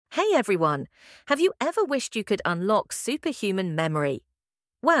Hey everyone! Have you ever wished you could unlock superhuman memory?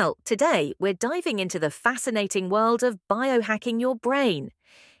 Well, today we're diving into the fascinating world of biohacking your brain.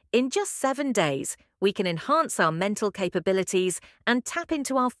 In just 7 days, we can enhance our mental capabilities and tap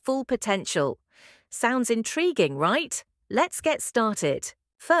into our full potential. Sounds intriguing, right? Let's get started.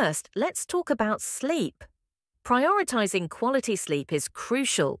 First, let's talk about sleep. Prioritizing quality sleep is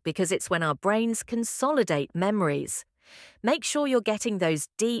crucial because it's when our brains consolidate memories. Make sure you're getting those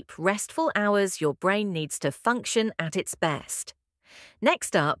deep, restful hours your brain needs to function at its best.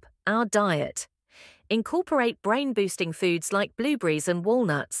 Next up, our diet. Incorporate brain-boosting foods like blueberries and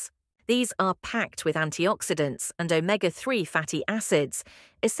walnuts. These are packed with antioxidants and omega-3 fatty acids,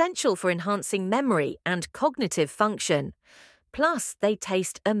 essential for enhancing memory and cognitive function. Plus, they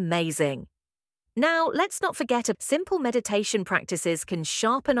taste amazing. Now, let's not forget simple meditation practices can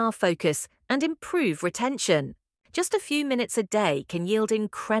sharpen our focus and improve retention. Just a few minutes a day can yield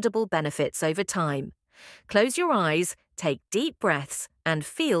incredible benefits over time. Close your eyes, take deep breaths, and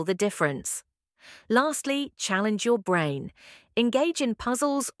feel the difference. Lastly, challenge your brain. Engage in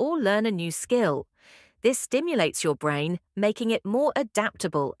puzzles or learn a new skill. This stimulates your brain, making it more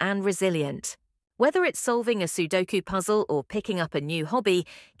adaptable and resilient. Whether it's solving a Sudoku puzzle or picking up a new hobby,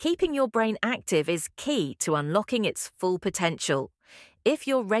 keeping your brain active is key to unlocking its full potential. If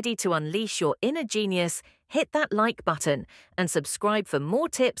you're ready to unleash your inner genius, hit that like button and subscribe for more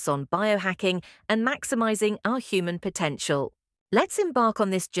tips on biohacking and maximizing our human potential. Let's embark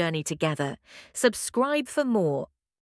on this journey together. Subscribe for more